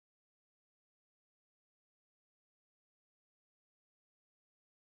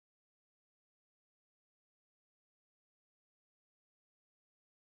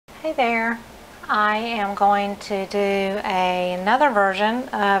Hey there, I am going to do another version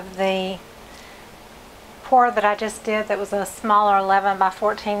of the pour that I just did that was a smaller 11 by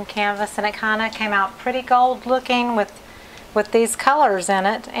 14 canvas, and it kind of came out pretty gold looking with these colors in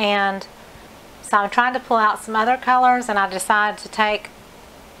it. And so I'm trying to pull out some other colors, and I decided to take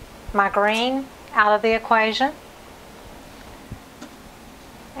my green out of the equation,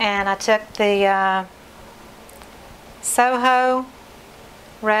 and I took the Soho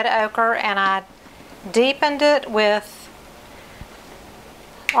red ochre and I deepened it with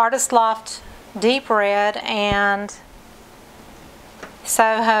Artist Loft deep red and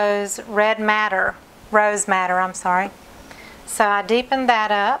Soho's red madder, rose madder, I'm sorry. So I deepened that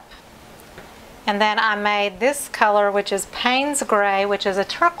up, and then I made this color, which is Payne's Gray, which is a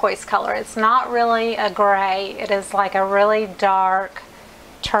turquoise color. It's not really a gray, it is like a really dark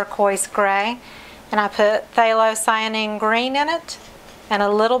turquoise gray, and I put phthalocyanine green in it and a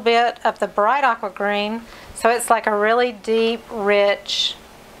little bit of the bright aqua green, so it's like a really deep, rich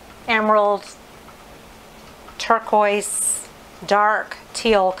emerald, turquoise, dark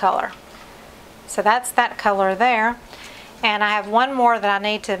teal color. So that's that color there. And I have one more that I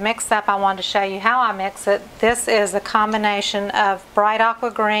need to mix up. I wanted to show you how I mix it. This is a combination of bright aqua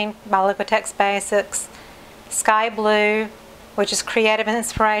green by Liquitex Basics, sky blue, which is Creative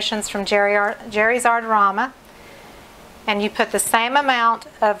Inspirations from Jerry's Artorama, and you put the same amount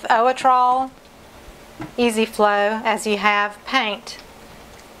of Owatrol Easy Flow as you have paint.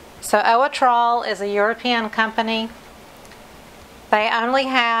 So Owatrol is a European company. They only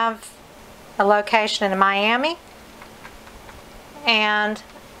have a location in Miami, and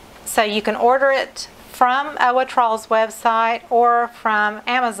so you can order it from Owatrol's website or from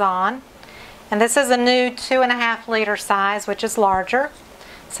Amazon. And this is a new 2.5 liter size, which is larger.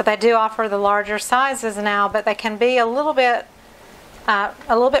 So they do offer the larger sizes now, but they can be a little bit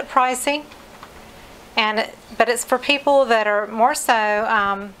pricey. But it's for people that are more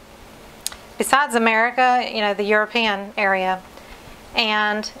so besides America, you know, the European area.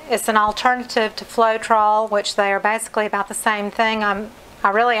 And it's an alternative to Floetrol, which they are basically about the same thing. I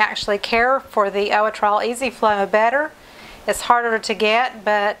really actually care for the Owatrol Easy Flow better. It's harder to get,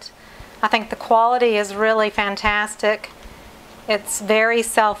 but I think the quality is really fantastic. It's very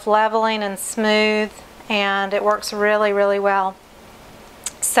self-leveling and smooth, and it works really, really well.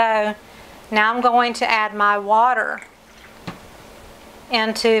 So now I'm going to add my water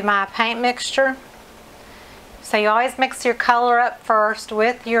into my paint mixture. So you always mix your color up first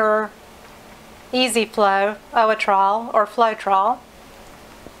with your Easy Flow, Owatrol, or Floetrol,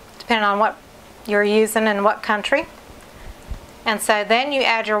 depending on what you're using and what country. And so then you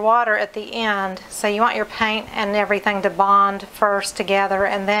add your water at the end. So you want your paint and everything to bond first together,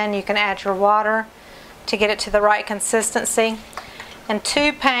 and then you can add your water to get it to the right consistency. And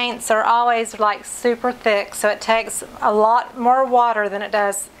tube paints are always like super thick, so it takes a lot more water than it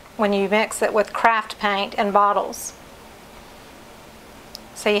does when you mix it with craft paint in bottles.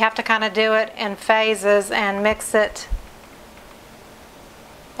 So you have to kind of do it in phases and mix it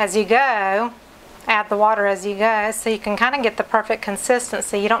as you go. Add the water as you go, so you can kind of get the perfect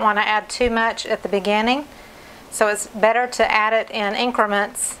consistency. You don't want to add too much at the beginning, so it's better to add it in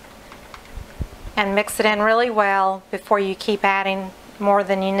increments and mix it in really well before you keep adding more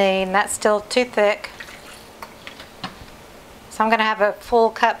than you need. And that's still too thick, so I'm going to have a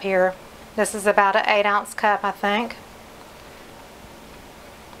full cup here. This is about an 8-ounce cup, I think.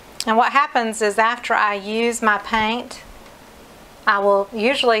 And what happens is, after I use my paint, I will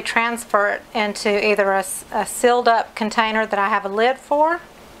usually transfer it into either a sealed up container that I have a lid for,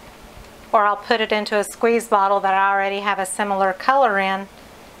 or I'll put it into a squeeze bottle that I already have a similar color in.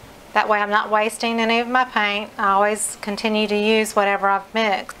 That way I'm not wasting any of my paint. I always continue to use whatever I've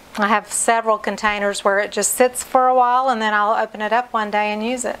mixed. I have several containers where it just sits for a while, and then I'll open it up one day and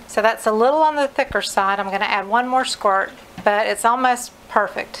use it. So that's a little on the thicker side. I'm going to add one more squirt, but it's almost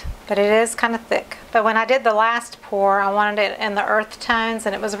perfect. But it is kind of thick. But when I did the last pour, I wanted it in the earth tones,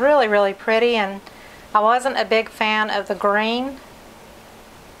 and it was really, really pretty. And I wasn't a big fan of the green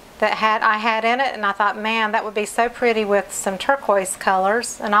that I had in it, and I thought, man, that would be so pretty with some turquoise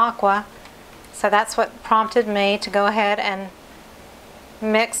colors and aqua. So that's what prompted me to go ahead and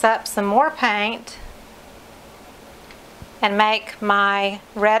mix up some more paint and make my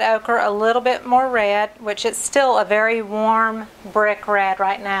red ochre a little bit more red, which it's still a very warm brick red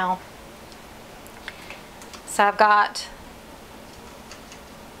right now. So I've got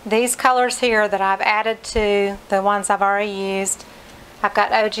these colors here that I've added to the ones I've already used. I've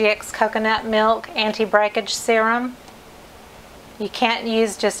got OGX Coconut Milk Anti-Breakage Serum. You can't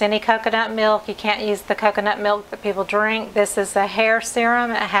use just any coconut milk. You can't use the coconut milk that people drink. This is a hair serum.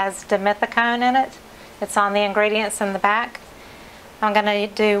 It has dimethicone in it. It's on the ingredients in the back. I'm going to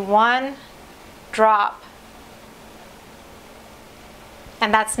do 1 drop.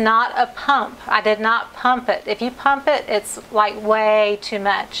 And that's not a pump. I did not pump it. If you pump it, it's like way too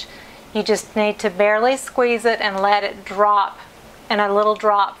much. You just need to barely squeeze it and let it drop in a little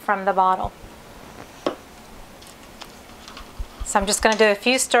drop from the bottle. So I'm just going to do a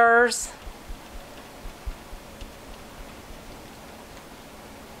few stirs.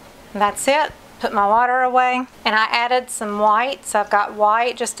 And that's it. Put my water away. And I added some white. So I've got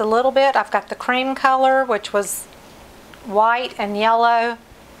white just a little bit. I've got the cream color, which was white and yellow,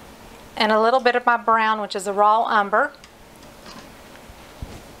 and a little bit of my brown, which is a raw umber.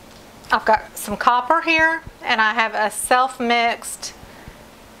 I've got some copper here, and I have a self-mixed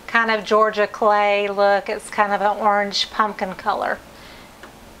kind of Georgia clay look. It's kind of an orange pumpkin color.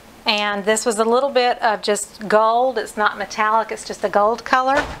 And this was a little bit of just gold. It's not metallic, it's just a gold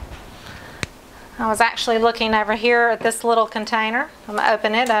color. I was actually looking over here at this little container. I'm going to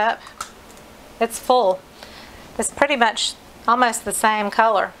open it up. It's full. It's pretty much almost the same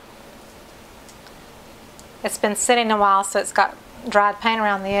color. It's been sitting a while, so it's got dried paint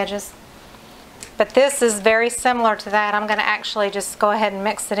around the edges. But this is very similar to that. I'm going to actually just go ahead and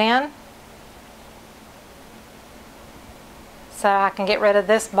mix it in so I can get rid of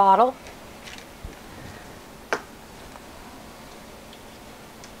this bottle.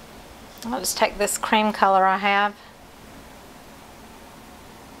 I'll just take this cream color I have.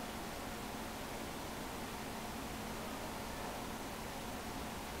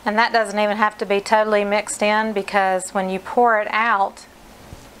 And that doesn't even have to be totally mixed in, because when you pour it out,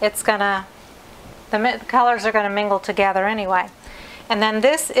 it's gonna, the colors are going to mingle together anyway. And then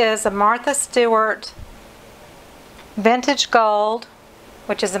this is a Martha Stewart Vintage Gold,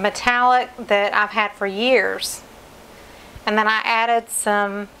 which is a metallic that I've had for years. And then I added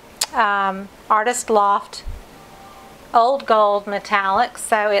some Artist Loft Old Gold metallic,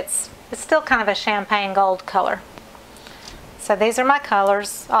 so it's still kind of a champagne gold color. So these are my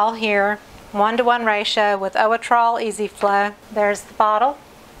colors, all here, 1:1 ratio with Owatrol Easy Flow. There's the bottle.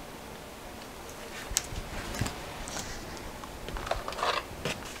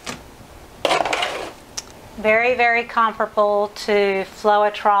 Very, very comparable to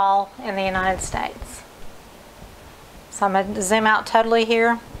Flowatrol in the United States. So I'm going to zoom out totally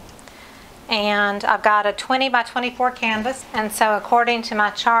here. And I've got a 20 by 24 canvas. And so according to my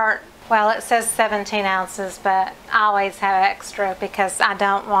chart, well, it says 17 ounces, but I always have extra because I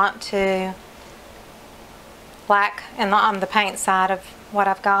don't want to lack on the paint side of what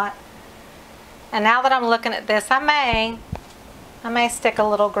I've got. And now that I'm looking at this, I may stick a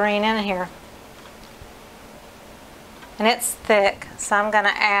little green in here. And it's thick, so I'm going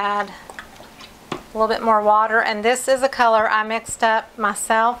to add a little bit more water. And this is a color I mixed up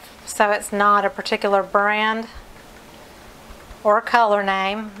myself, so it's not a particular brand or a color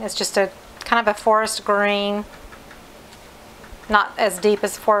name. It's just a kind of a forest green, not as deep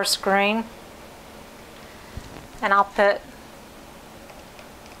as forest green. And I'll put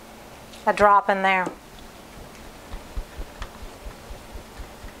a drop in there.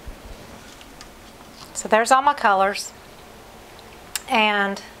 So there's all my colors.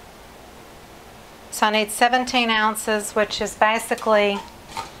 And so I need 17 ounces, which is basically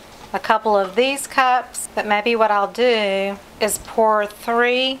a couple of these cups. But maybe what I'll do is pour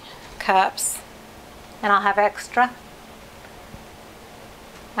 3 cups, and I'll have extra.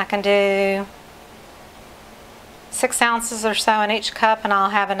 I can do 6 ounces or so in each cup, and I'll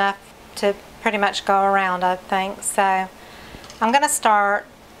have enough to pretty much go around, I think. So I'm going to start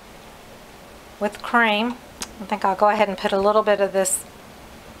with cream. I think I'll go ahead and put a little bit of this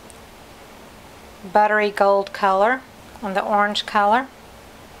buttery gold color and the orange color.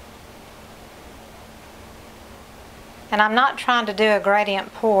 And I'm not trying to do a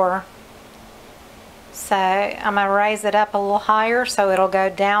gradient pour, so I'm going to raise it up a little higher so it'll go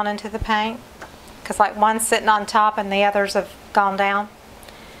down into the paint, because like one's sitting on top and the others have gone down.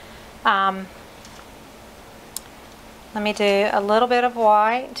 Let me do a little bit of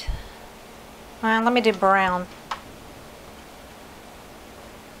white. Let me do brown.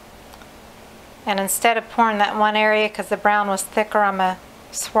 And instead of pouring that one area, because the brown was thicker, I'm going to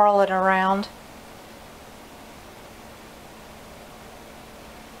swirl it around.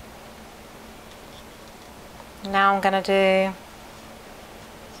 Now I'm going to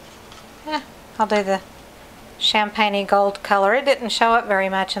do, I'll do the champagne gold color. It didn't show up very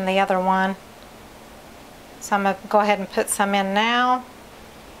much in the other one. So I'm going to go ahead and put some in now.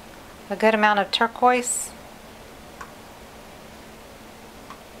 A good amount of turquoise.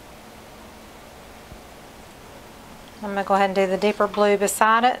 I'm going to go ahead and do the deeper blue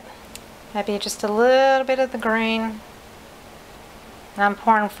beside it. Maybe just a little bit of the green. And I'm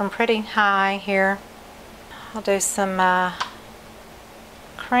pouring from pretty high here. I'll do some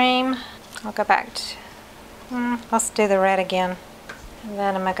cream. I'll go back to, let's do the red again. And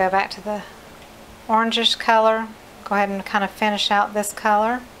then I'm going to go back to the orangish color. Go ahead and kind of finish out this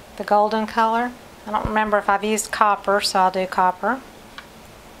color, the golden color. I don't remember if I've used copper, so I'll do copper.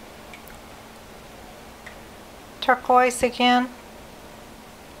 Turquoise again.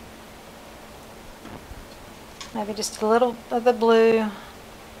 Maybe just a little of the blue.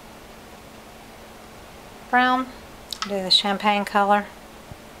 Brown. Do the champagne color.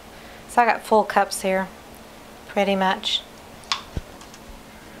 So I got full cups here, pretty much.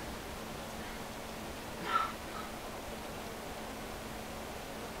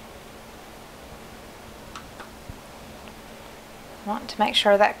 Want to make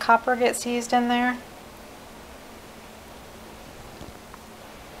sure that copper gets used in there.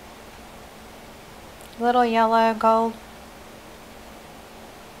 Little yellow gold.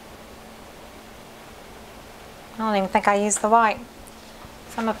 I don't even think I used the white.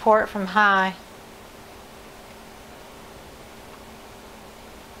 So I'm going to pour it from high.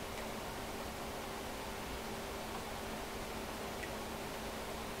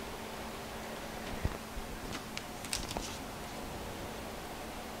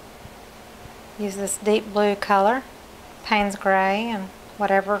 Use this deep blue color, Payne's gray, and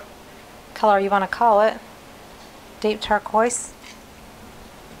whatever color you want to call it. Deep turquoise.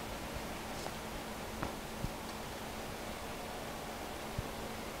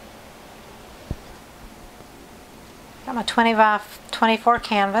 Got my 20 by 24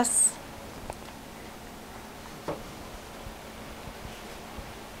 canvas.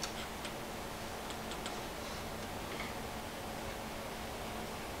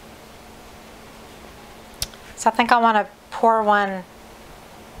 So I think I want to pour one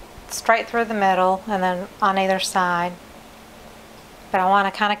straight through the middle and then on either side. But I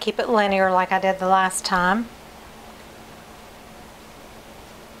want to kind of keep it linear like I did the last time.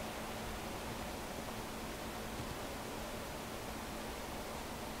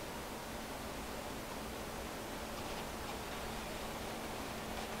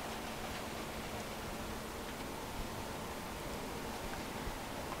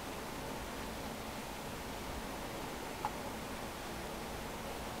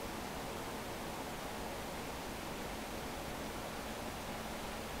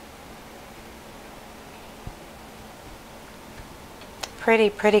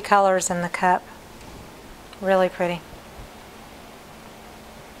 Pretty, pretty colors in the cup. Really pretty.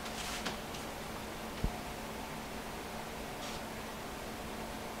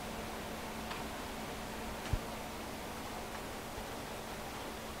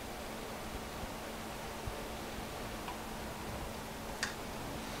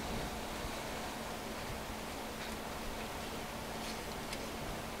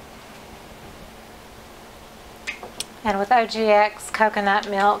 And with OGX coconut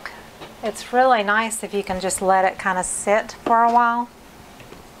milk, it's really nice if you can just let it kind of sit for a while.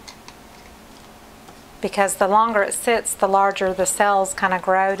 Because the longer it sits, the larger the cells kind of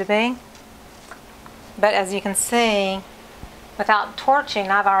grow to be. But as you can see, without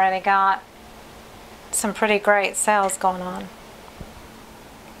torching, I've already got some pretty great cells going on.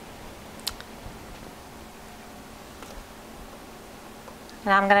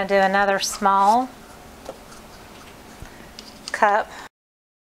 And I'm going to do another small cup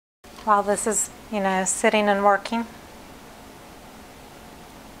while this is, sitting and working.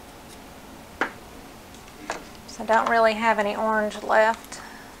 So I don't really have any orange left.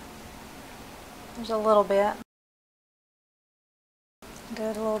 There's a little bit. Do a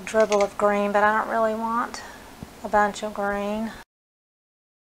little dribble of green, but I don't really want a bunch of green.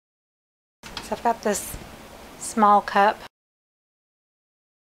 So I've got this small cup.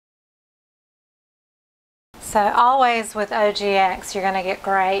 So always with OGX you're going to get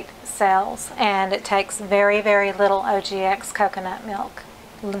great cells, and it takes very, very little OGX coconut milk.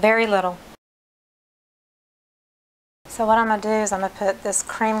 Very little. So what I'm going to do is I'm going to put this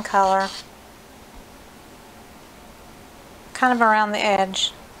cream color kind of around the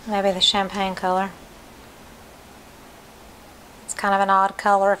edge, maybe the champagne color. It's kind of an odd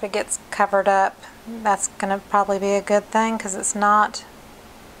color. If it gets covered up, that's going to probably be a good thing because it's not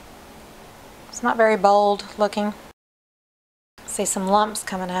very bold looking. See some lumps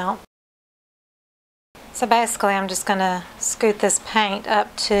coming out. So basically I'm just going to scoot this paint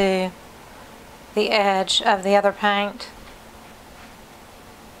up to the edge of the other paint.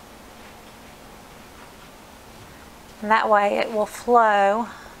 And that way it will flow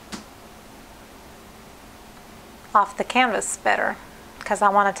off the canvas better, because I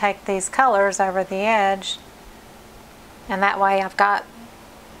want to take these colors over the edge, and that way I've got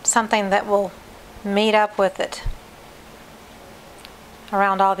something that will meet up with it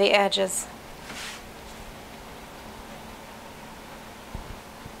around all the edges.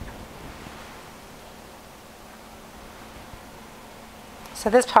 So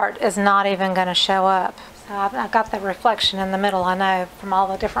this part is not even going to show up. So I've got the reflection in the middle, I know, from all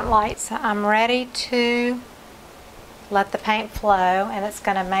the different lights. So I'm ready to let the paint flow, and it's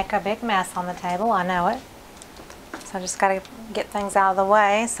going to make a big mess on the table, I know it. So I just got to get things out of the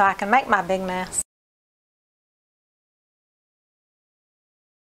way so I can make my big mess.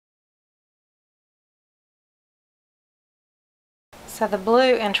 So the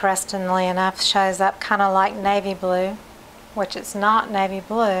blue, interestingly enough, shows up kind of like navy blue, which it's not navy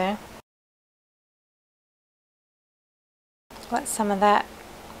blue. Let some of that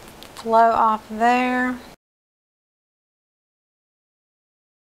flow off there.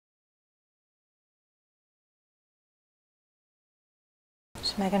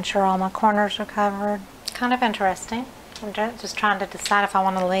 Just making sure all my corners are covered. Kind of interesting. I'm just trying to decide if I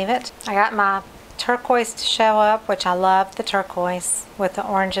want to leave it. I got my turquoise to show up, which I love the turquoise with the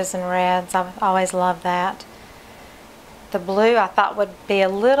oranges and reds. I've always loved that. The blue I thought would be a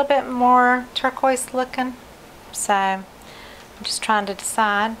little bit more turquoise looking. So I'm just trying to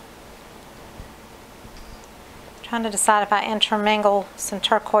decide. Trying to decide if I intermingle some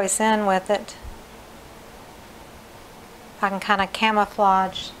turquoise in with it. I can kind of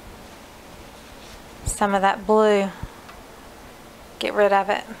camouflage some of that blue, get rid of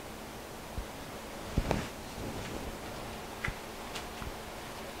it.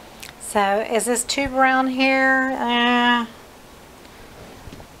 So is this too brown here?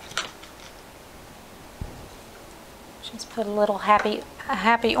 Just put a little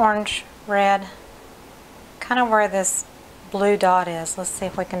happy orange red, kind of where this blue dot is. Let's see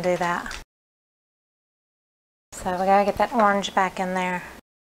if we can do that. So we gotta get that orange back in there.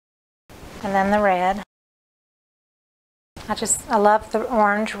 And then the red. I love the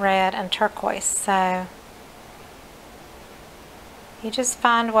orange, red, and turquoise. So you just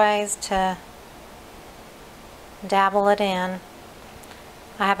find ways to dabble it in.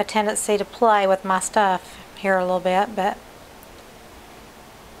 I have a tendency to play with my stuff here a little bit, but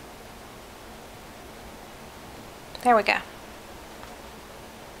there we go.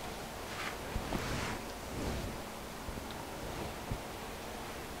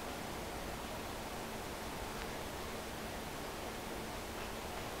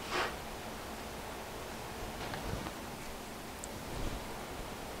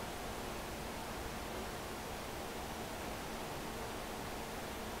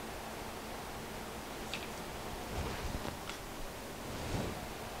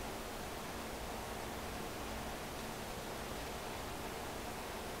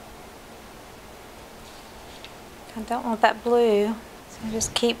 I don't want that blue, so I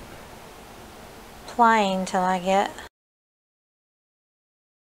just keep playing till I get.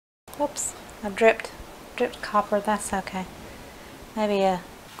 Oops, I dripped copper. That's okay. Maybe a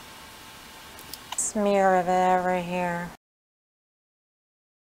smear of it over here.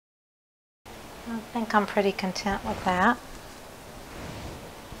 I think I'm pretty content with that.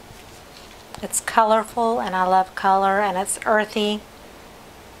 It's colorful, and I love color, and it's earthy.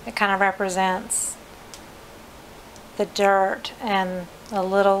 It kind of represents the dirt and a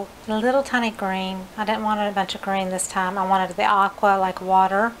little tiny green. I didn't want a bunch of green this time. I wanted the aqua, like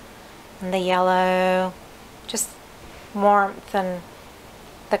water, and the yellow, just warmth and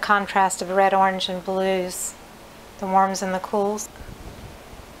the contrast of red, orange, and blues, the warms and the cools.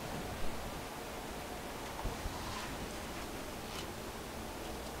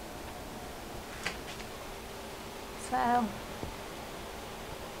 So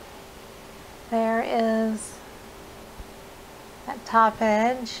there is that top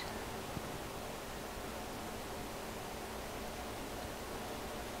edge.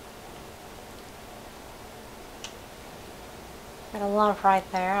 Got a lump right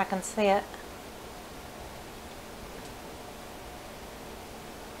there, I can see it.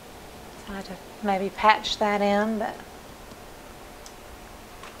 Try to maybe patch that in, but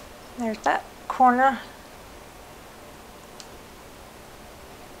there's that corner.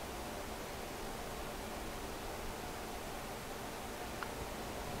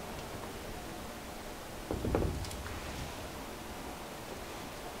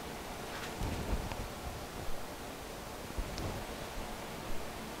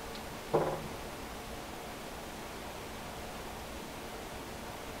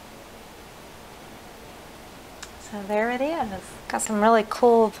 So there it is. Got some really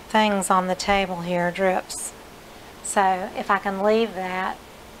cool things on the table here, drips. So if I can leave that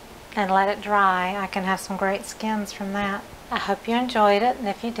and let it dry, I can have some great skins from that. I hope you enjoyed it, and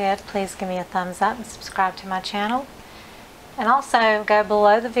if you did, please give me a thumbs up and subscribe to my channel. And also go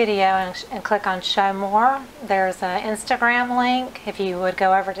below the video and click on Show More. There's an Instagram link. If you would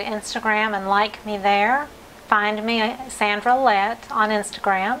go over to Instagram and like me there, find me, Sandra Lett, on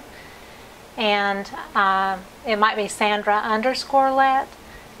Instagram. And it might be Sandra_Lett,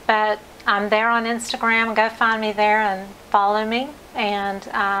 but I'm there on Instagram. Go find me there and follow me. And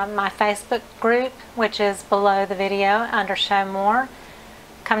my Facebook group, which is below the video under Show More.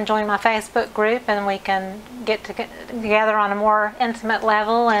 Come join my Facebook group and we can get together on a more intimate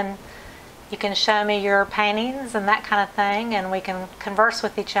level, and you can show me your paintings and that kind of thing, and we can converse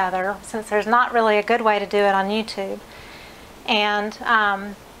with each other, since there's not really a good way to do it on YouTube. And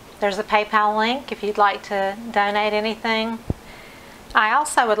there's a PayPal link if you'd like to donate anything. I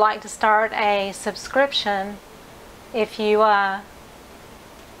also would like to start a subscription. If you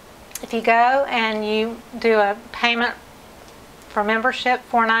go and you do a payment for membership,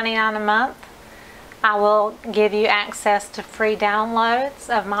 $4.99 a month, I will give you access to free downloads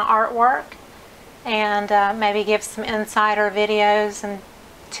of my artwork, and maybe give some insider videos and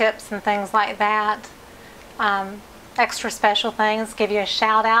tips and things like that. Extra special things, give you a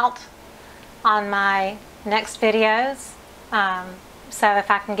shout out on my next videos. So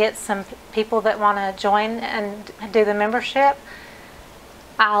if I can get some people that want to join and do the membership,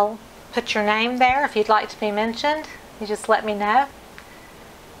 I'll put your name there if you'd like to be mentioned. You just let me know.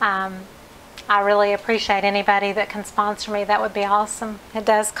 I really appreciate anybody that can sponsor me. That would be awesome. It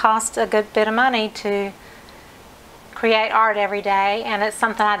does cost a good bit of money to create art every day, and it's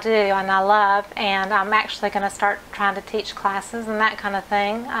something I do and I love, and I'm actually going to start trying to teach classes and that kind of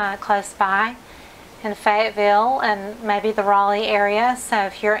thing close by in Fayetteville and maybe the Raleigh area. So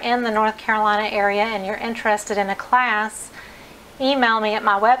if you're in the North Carolina area and you're interested in a class, email me at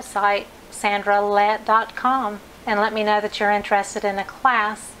my website, sandralett.com, and let me know that you're interested in a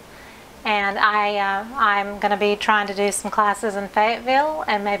class. And I'm going to be trying to do some classes in Fayetteville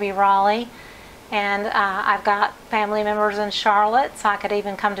and maybe Raleigh. And I've got family members in Charlotte, so I could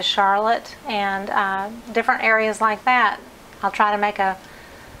even come to Charlotte and different areas like that. I'll try to make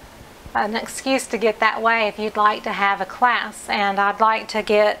an excuse to get that way if you'd like to have a class. And I'd like to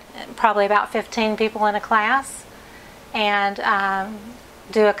get probably about 15 people in a class, and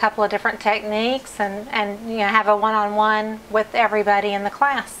do a couple of different techniques, and you know, have a one-on-one with everybody in the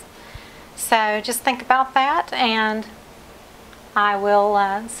class. So just think about that, and I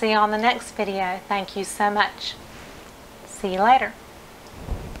will see you on the next video. Thank you so much. See you later.